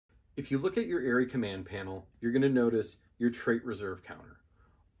If you look at your area command panel, you're going to notice your trait reserve counter.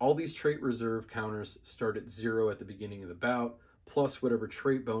 All these trait reserve counters start at 0 at the beginning of the bout, plus whatever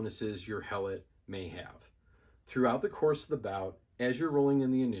trait bonuses your helot may have. Throughout the course of the bout, as you're rolling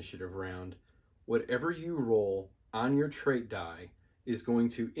in the initiative round, whatever you roll on your trait die is going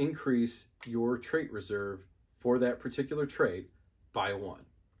to increase your trait reserve for that particular trait by 1.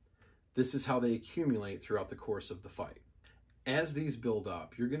 This is how they accumulate throughout the course of the fight. As these build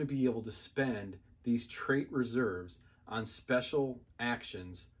up, you're going to be able to spend these trait reserves on special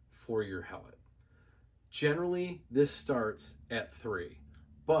actions for your helot. Generally, this starts at 3,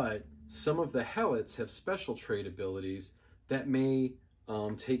 but some of the helots have special trait abilities that may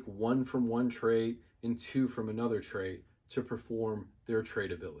take 1 from one trait and 2 from another trait to perform their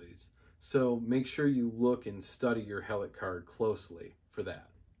trait abilities. So make sure you look and study your helot card closely for that.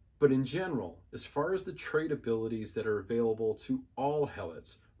 But in general, as far as the trait abilities that are available to all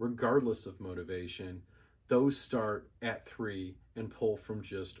helots, regardless of motivation, those start at 3 and pull from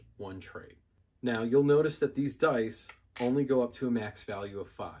just one trait. Now you'll notice that these dice only go up to a max value of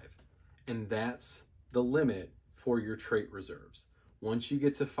 5, and that's the limit for your trait reserves. Once you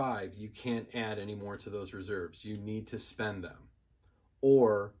get to 5, you can't add any more to those reserves. You need to spend them,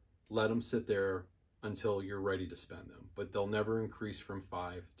 or let them sit there until you're ready to spend them, but they'll never increase from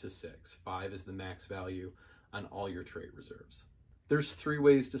 5 to 6. 5 is the max value on all your trait reserves. There's 3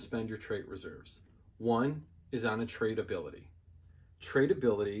 ways to spend your trait reserves. One is on a trait ability. Trait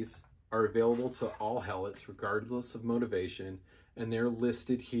abilities are available to all helots regardless of motivation, and they're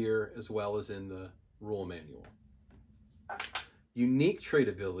listed here as well as in the rule manual. Unique trait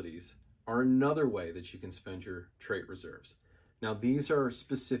abilities are another way that you can spend your trait reserves. Now these are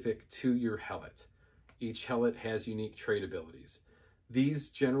specific to your helot. Each helot has unique trait abilities. These,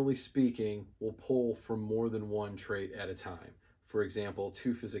 generally speaking, will pull from more than one trait at a time. For example,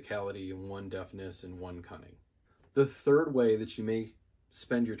 2 physicality and 1 deafness and 1 cunning. The third way that you may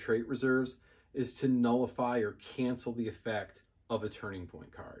spend your trait reserves is to nullify or cancel the effect of a turning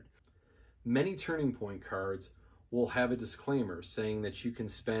point card. Many turning point cards will have a disclaimer saying that you can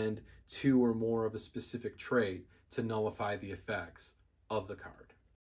spend 2 or more of a specific trait to nullify the effects of the card.